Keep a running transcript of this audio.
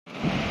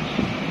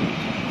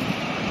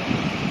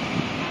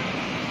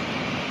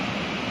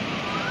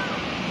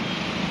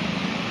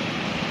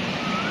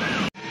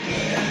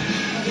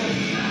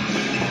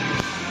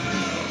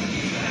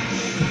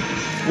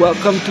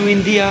Welcome to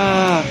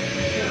India.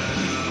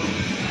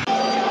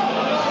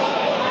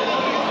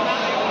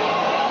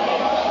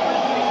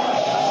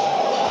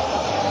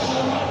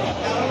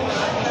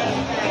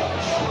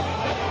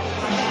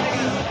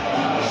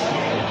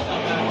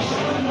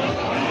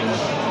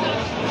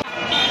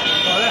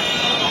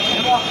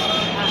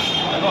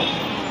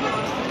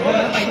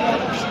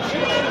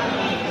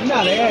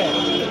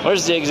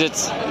 Where's the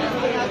exits?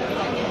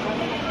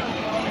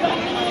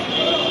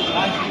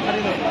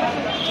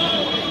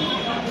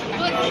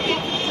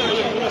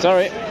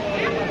 Sorry.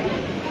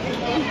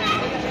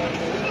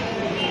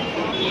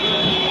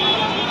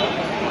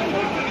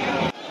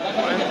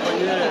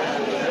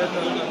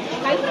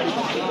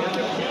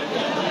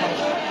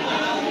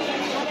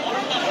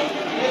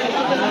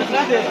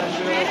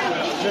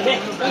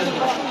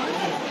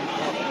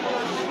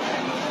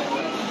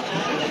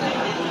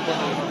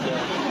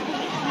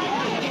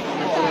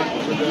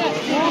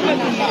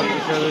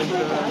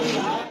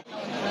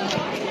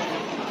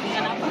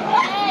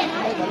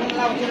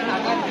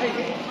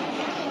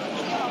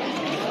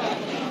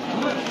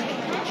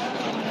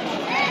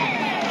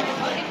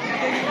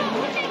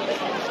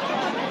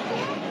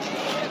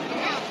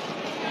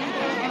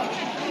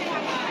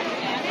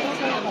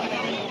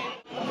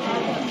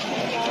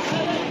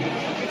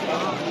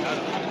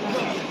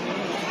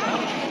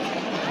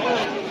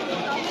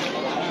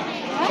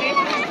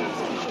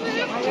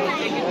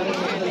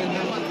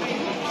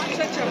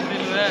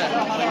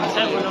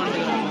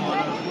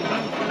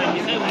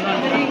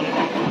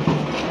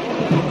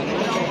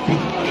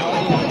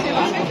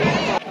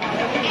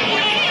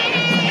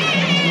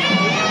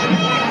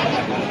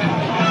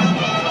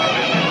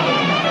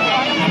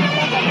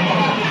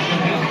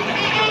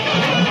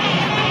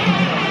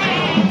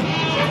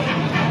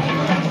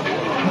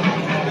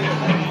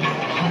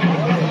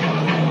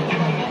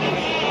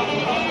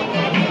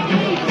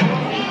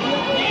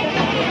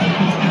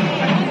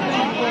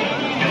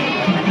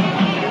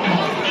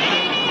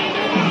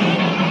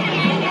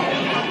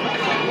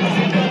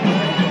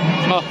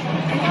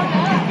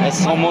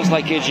 It's almost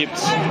like Egypt.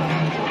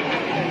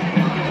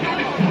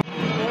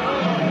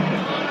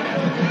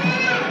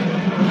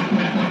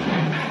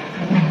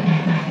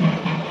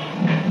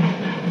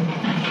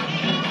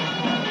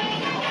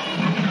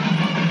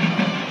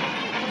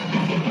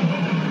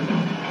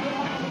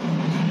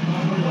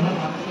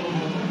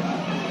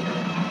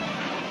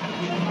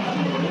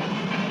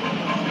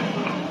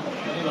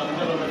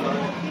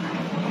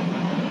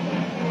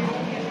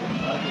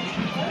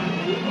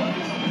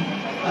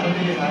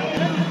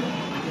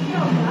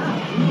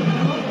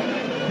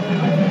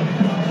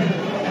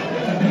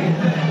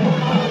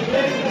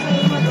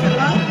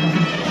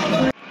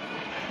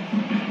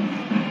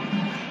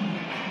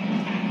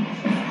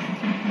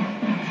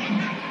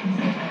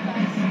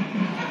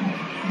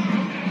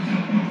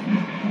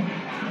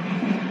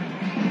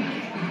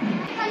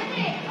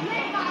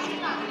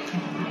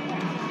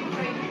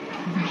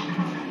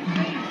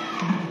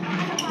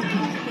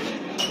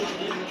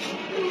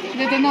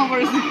 They don't know where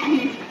is the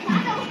queen.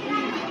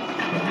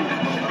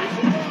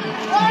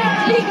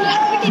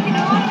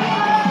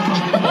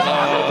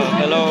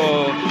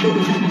 Hello.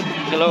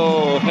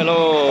 Hello. Hello.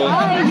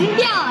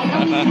 India.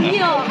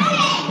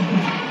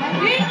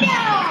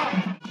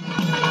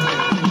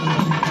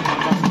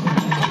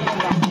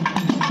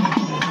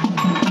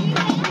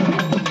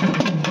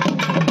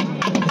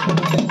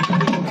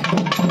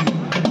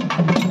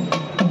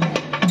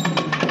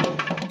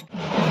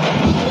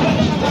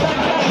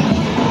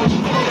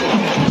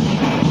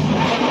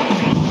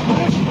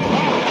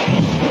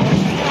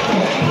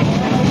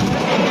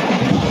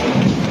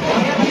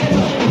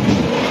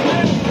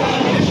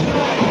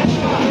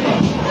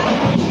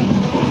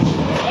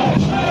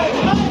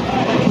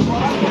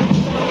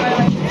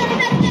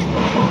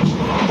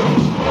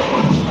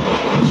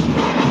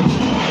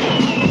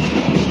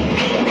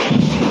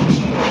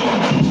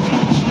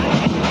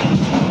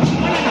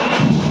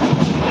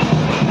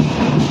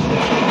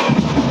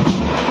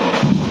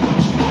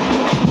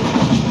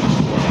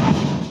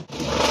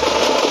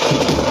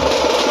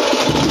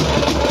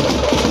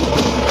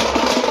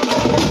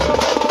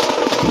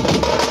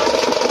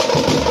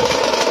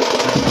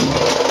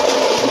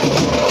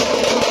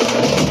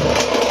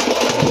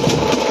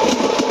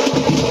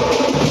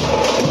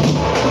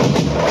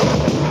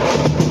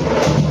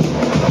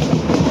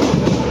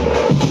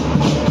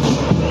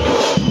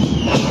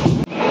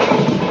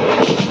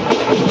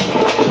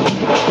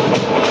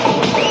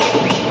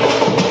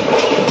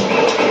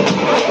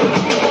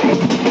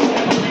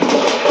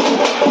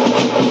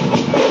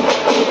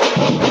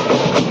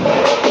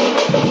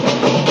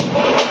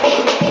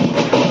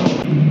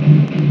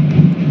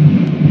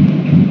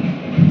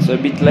 A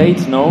bit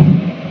late, no?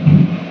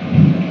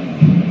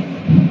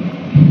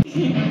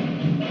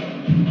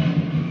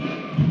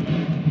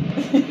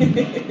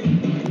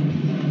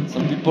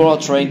 Some people are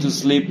trying to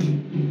sleep.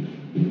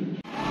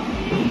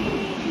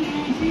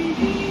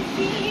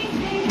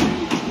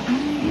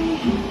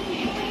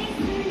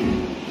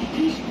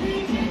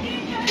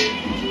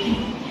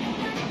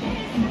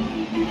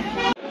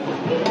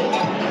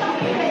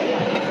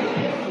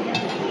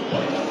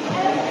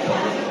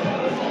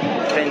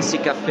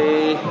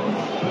 cafe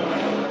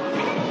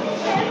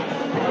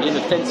in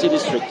a fancy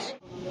district.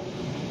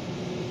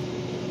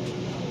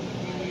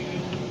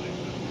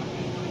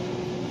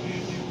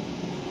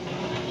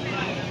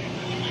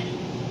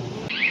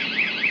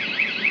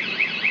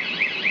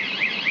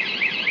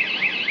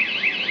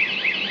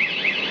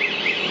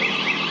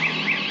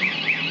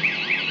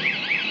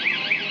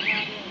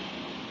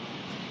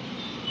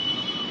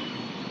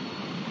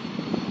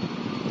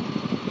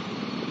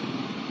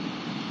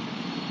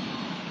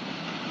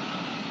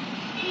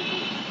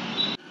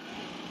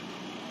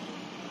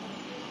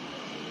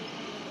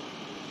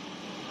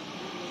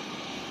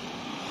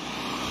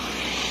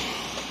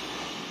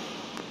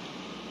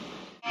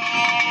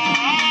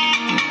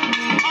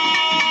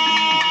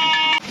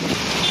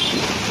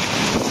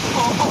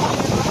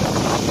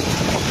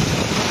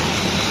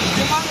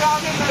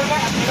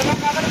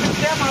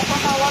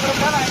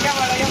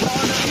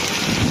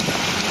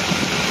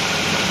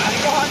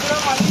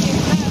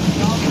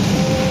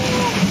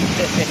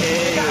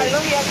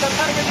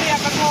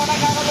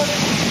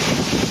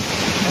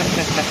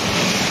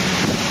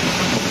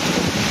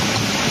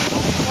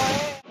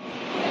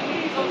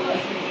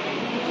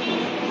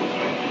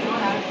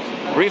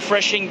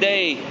 Refreshing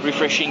day,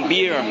 refreshing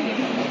beer.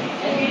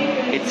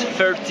 It's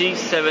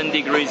 37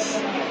 degrees.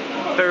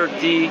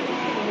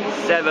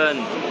 37.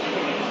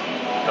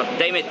 God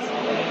damn it.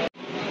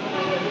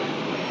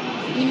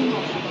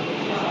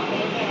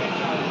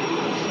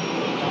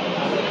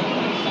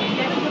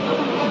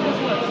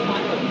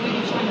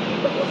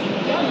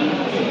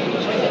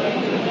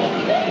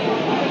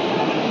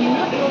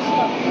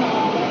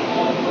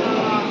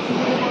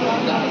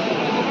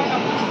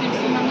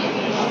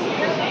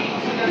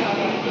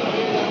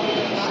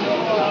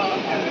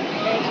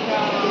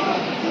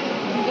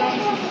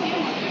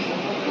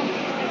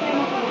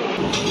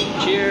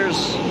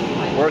 Cheers!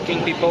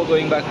 Working people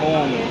going back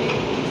home.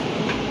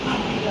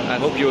 I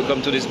hope you will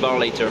come to this bar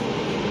later.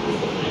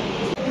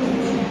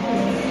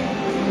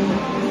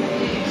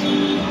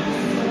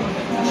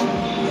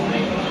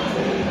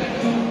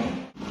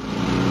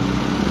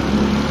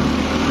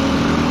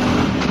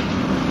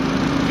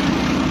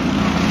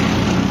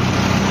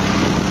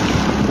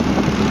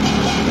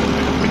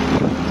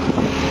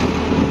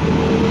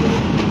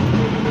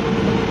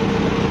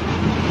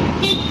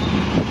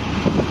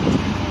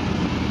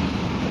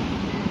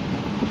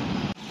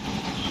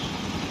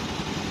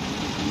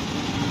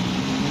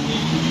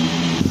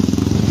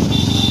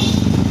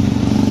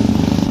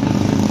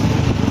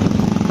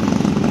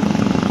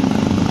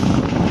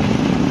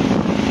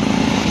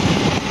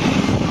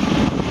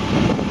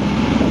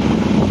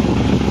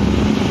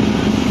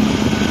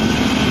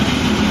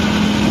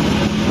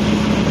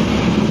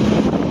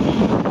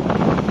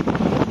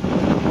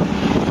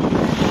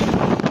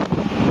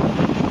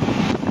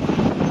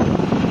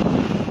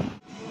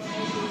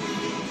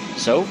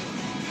 So,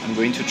 I'm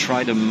going to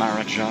try the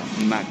Maharaja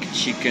Mac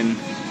Chicken.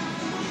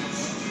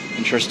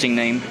 Interesting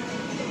name.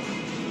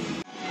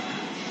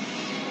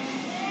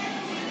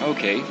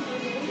 Okay,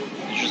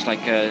 it's just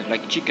like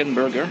a chicken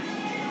burger,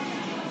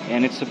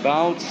 and it's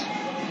about,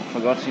 I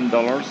forgot in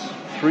dollars,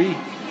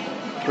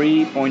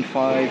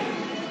 3.5,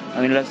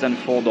 I mean less than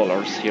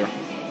 $4 here.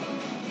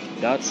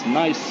 That's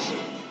nice.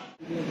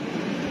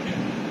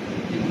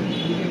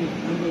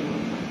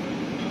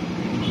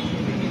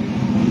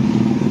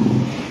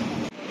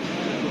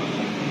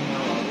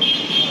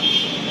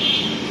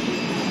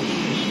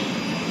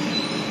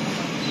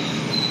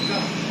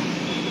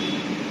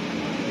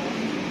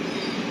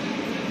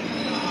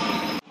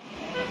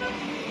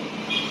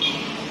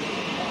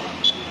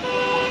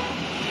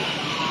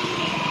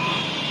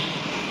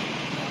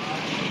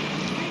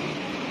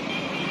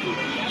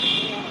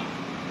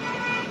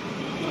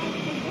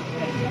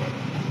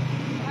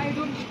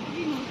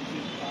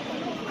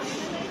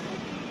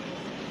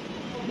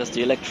 That's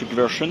the electric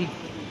version.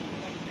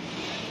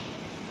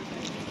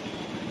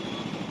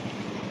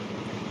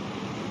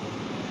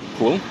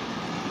 Cool.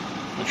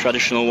 The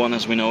traditional one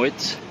as we know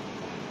it.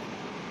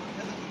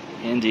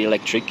 And the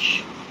electric,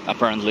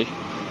 apparently.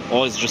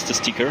 Or it's just a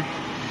sticker.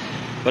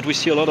 But we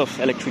see a lot of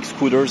electric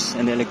scooters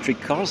and electric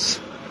cars.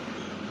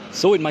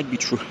 So it might be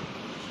true.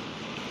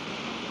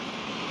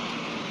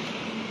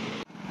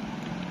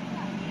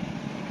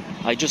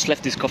 I just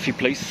left this coffee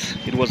place.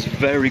 It was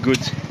very good.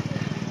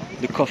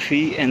 The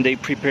coffee, and they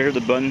prepared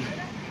the bun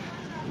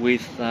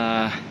with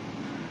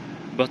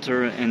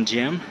butter and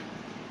jam.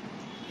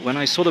 When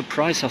I saw the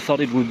price, I thought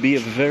it would be a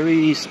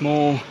very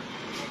small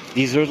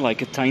dessert,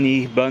 like a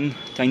tiny bun,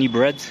 tiny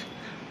bread.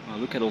 Oh,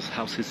 look at those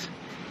houses.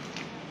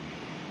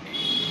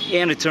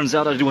 And it turns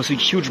out that it was a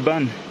huge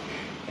bun,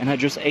 and I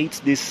just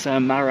ate this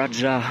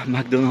Maharaja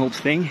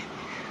McDonald's thing,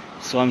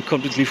 so I'm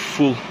completely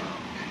full.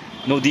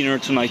 No dinner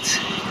tonight.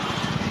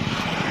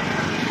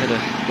 Look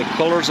at the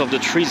colors of the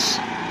trees.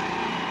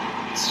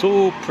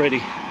 So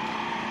pretty.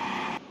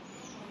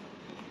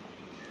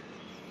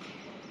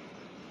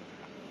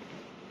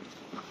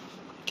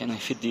 Can I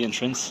fit the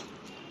entrance?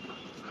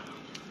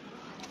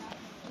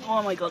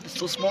 Oh my god, it's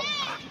so small.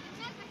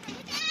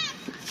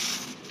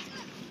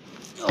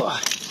 Oh.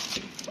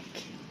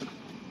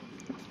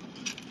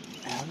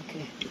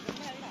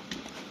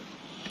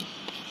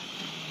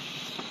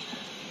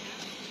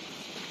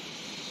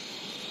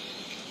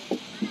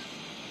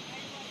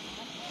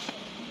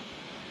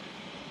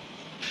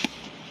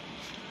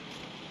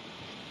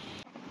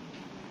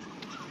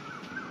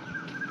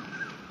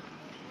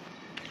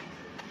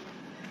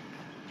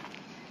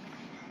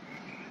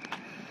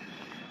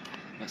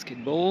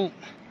 basketball.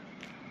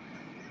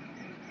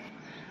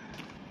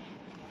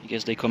 I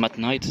guess they come at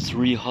night. It's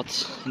really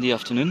hot in the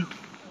afternoon.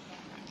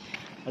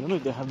 I don't know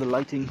if they have the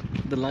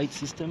light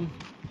system.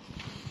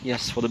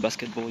 Yes, for the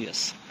basketball,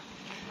 yes.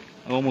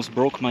 I almost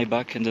broke my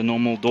back and the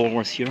normal door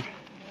was here.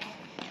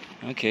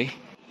 Okay.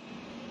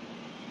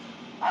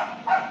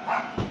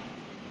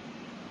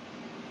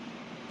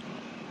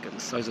 Look at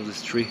the size of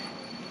this tree.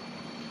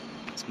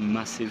 It's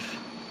massive.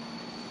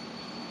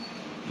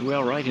 We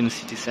are right in the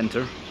city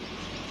center.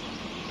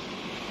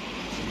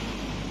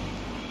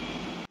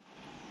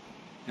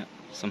 Yeah,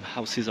 some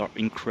houses are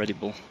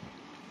incredible.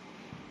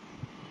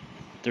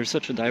 There's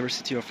such a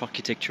diversity of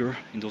architecture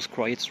in those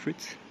quiet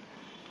streets.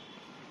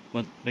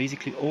 But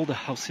basically all the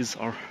houses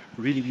are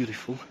really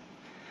beautiful.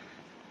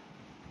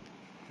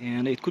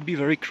 And it could be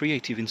very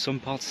creative in some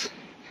parts.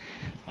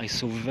 I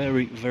saw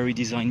very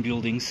designed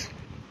buildings.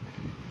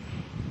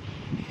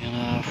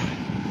 And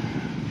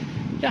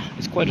yeah,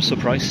 it's quite a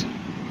surprise.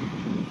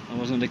 I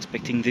wasn't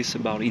expecting this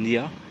about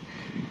India.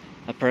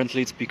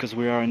 Apparently it's because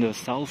we are in the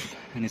south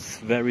and it's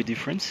very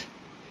different.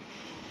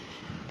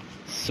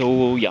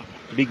 So yeah,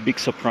 big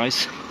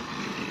surprise.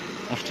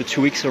 After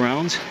 2 weeks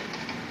around,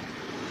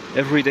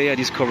 every day I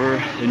discover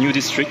a new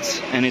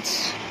district and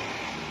it's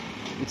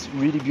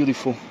really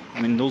beautiful.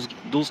 I mean,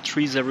 those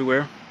trees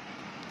everywhere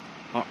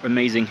are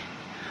amazing.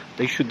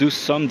 They should do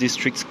some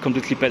districts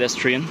completely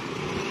pedestrian,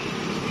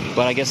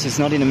 but I guess it's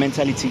not in the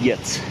mentality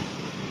yet.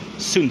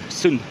 Soon.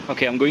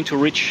 Okay, I'm going to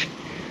reach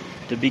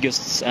the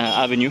biggest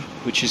avenue,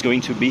 which is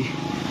going to be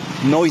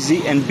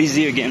noisy and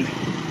busy again.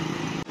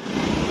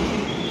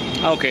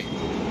 Okay,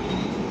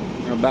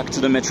 we're back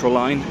to the metro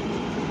line.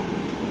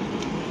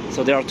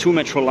 So there are 2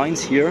 metro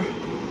lines here.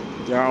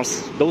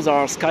 Those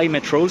are sky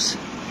metros.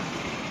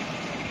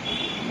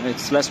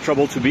 It's less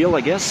trouble to build,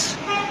 I guess,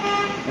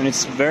 and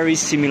it's very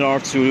similar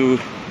to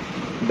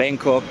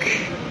Bangkok,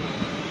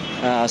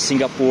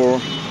 Singapore,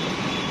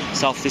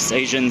 Southeast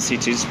Asian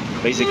cities,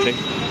 basically.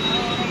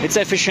 It's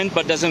efficient,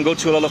 but doesn't go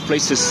to a lot of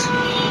places,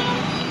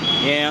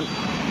 and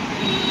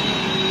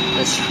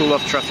it's full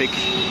of traffic.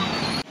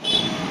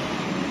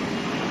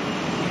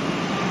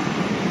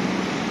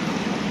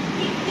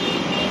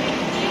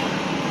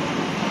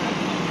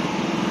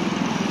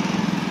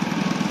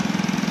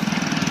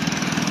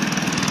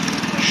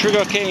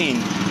 Sugar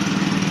cane.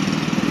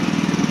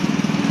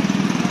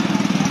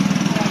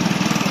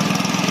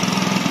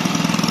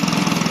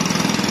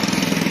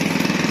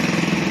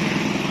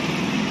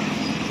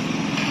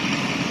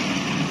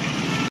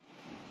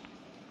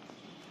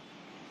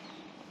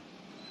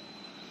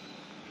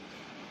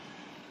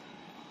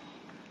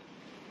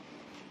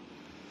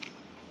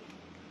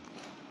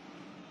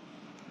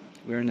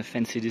 We're in a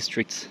fancy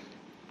district.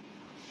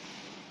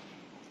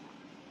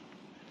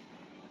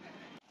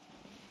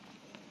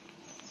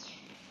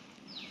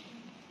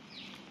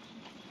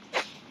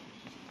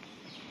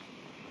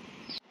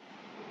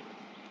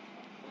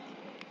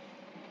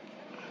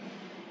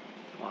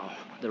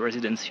 The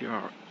residents here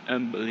are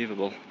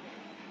unbelievable.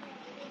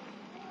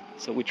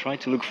 So we try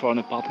to look for an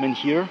apartment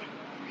here,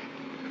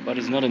 but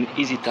it's not an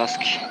easy task.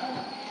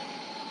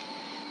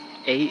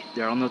 A,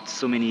 there are not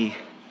so many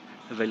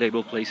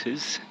available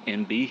places,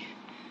 and B,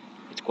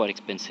 it's quite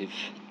expensive.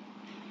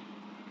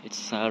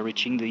 It's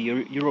reaching the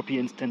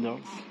European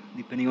standards,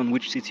 depending on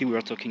which city we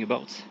are talking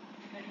about.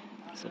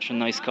 Such a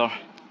nice car.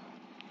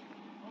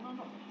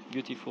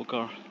 Beautiful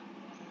car.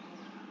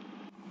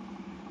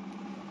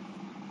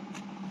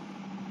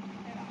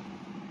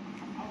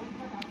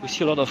 We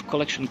see a lot of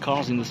collection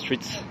cars in the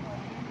streets.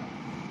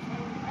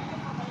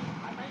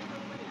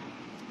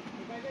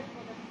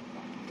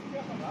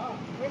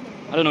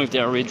 I don't know if they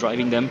are really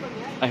driving them.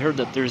 I heard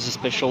that there is a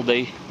special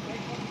day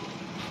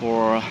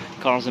for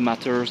cars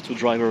amateurs to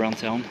drive around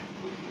town.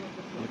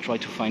 I'll try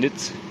to find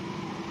it.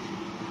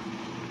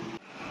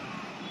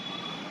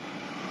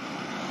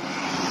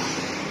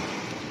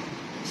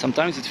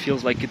 Sometimes it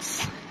feels like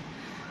it's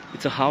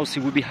a house.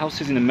 It would be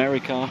houses in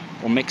America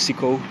or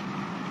Mexico.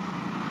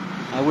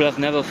 I would have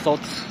never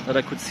thought that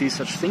I could see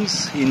such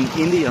things in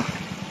India.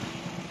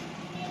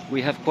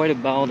 We have quite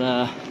about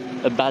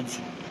a bad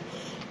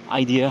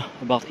idea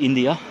about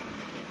India.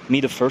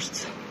 Me the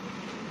first.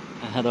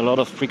 I had a lot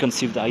of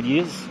preconceived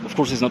ideas. Of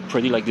course it's not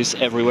pretty like this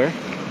everywhere,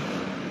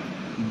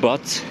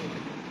 but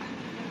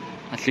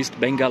at least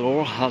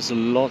Bangalore has a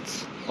lot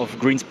of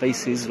green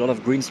spaces, a lot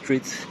of green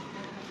streets,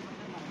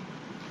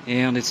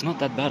 and it's not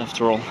that bad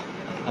after all.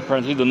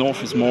 Apparently the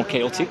north is more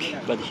chaotic,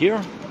 but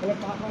here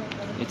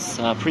it's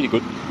pretty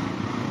good.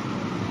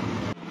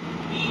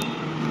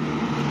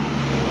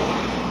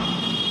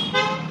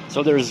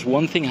 So there's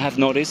one thing I have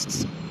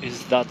noticed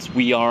is that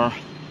we are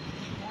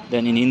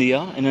then in India,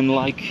 and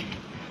unlike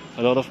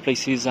a lot of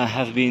places I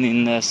have been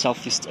in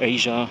Southeast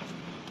Asia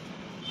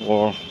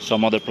or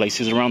some other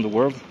places around the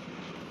world,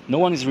 no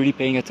one is really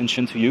paying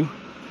attention to you.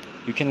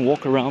 You can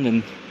walk around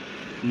and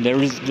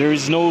there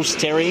is no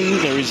staring,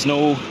 there is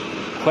no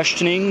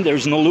questioning, there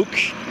is no look.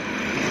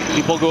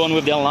 People go on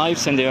with their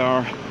lives and they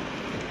are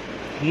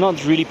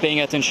not really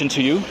paying attention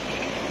to you.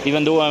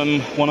 Even though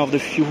I'm one of the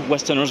few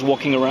Westerners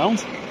walking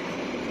around,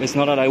 It's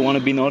not that I want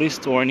to be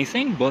noticed or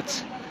anything,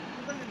 but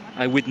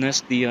I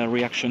witnessed the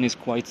reaction is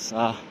quite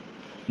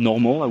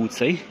normal, I would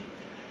say.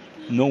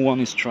 No one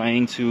is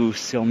trying to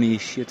sell me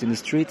shit in the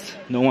street.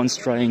 No one's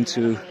trying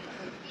to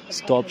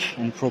stop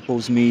and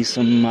propose me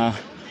some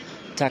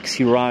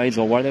taxi rides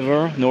or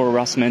whatever. No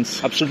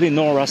harassment, absolutely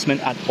no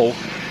harassment at all.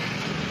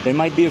 There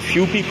might be a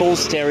few people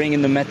staring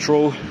in the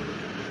metro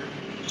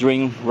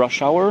during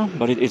rush hour,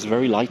 but it is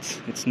very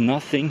light. It's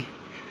nothing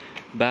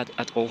bad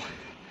at all.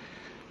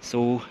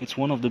 So it's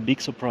one of the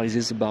big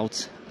surprises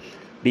about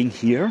being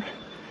here.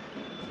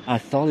 I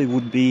thought it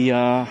would be,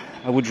 I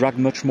would drag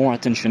much more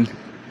attention.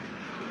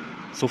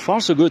 So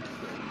far so good.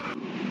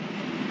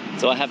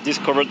 So I have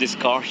discovered this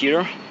car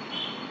here.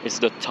 It's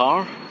the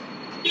Tar.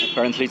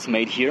 Apparently it's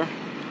made here.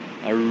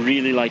 I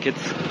really like it.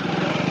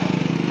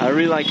 I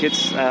really like it.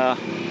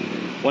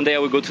 One day I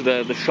will go to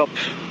the shop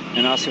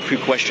and ask a few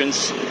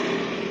questions.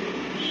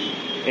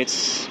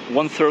 It's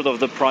 1/3 of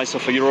the price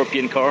of a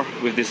European car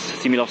with this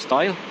similar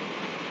style.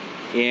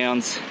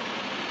 And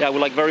yeah, I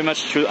would like very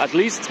much to at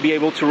least be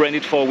able to rent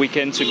it for a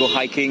weekend to go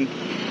hiking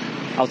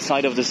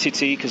outside of the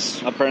city,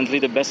 because apparently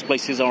the best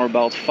places are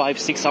about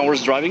 5-6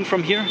 hours driving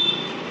from here.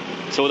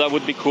 So that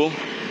would be cool.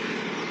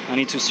 I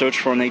need to search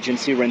for an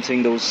agency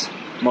renting those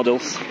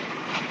models.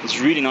 It's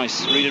really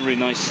nice, really, really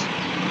nice.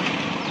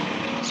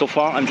 So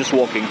far I'm just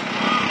walking.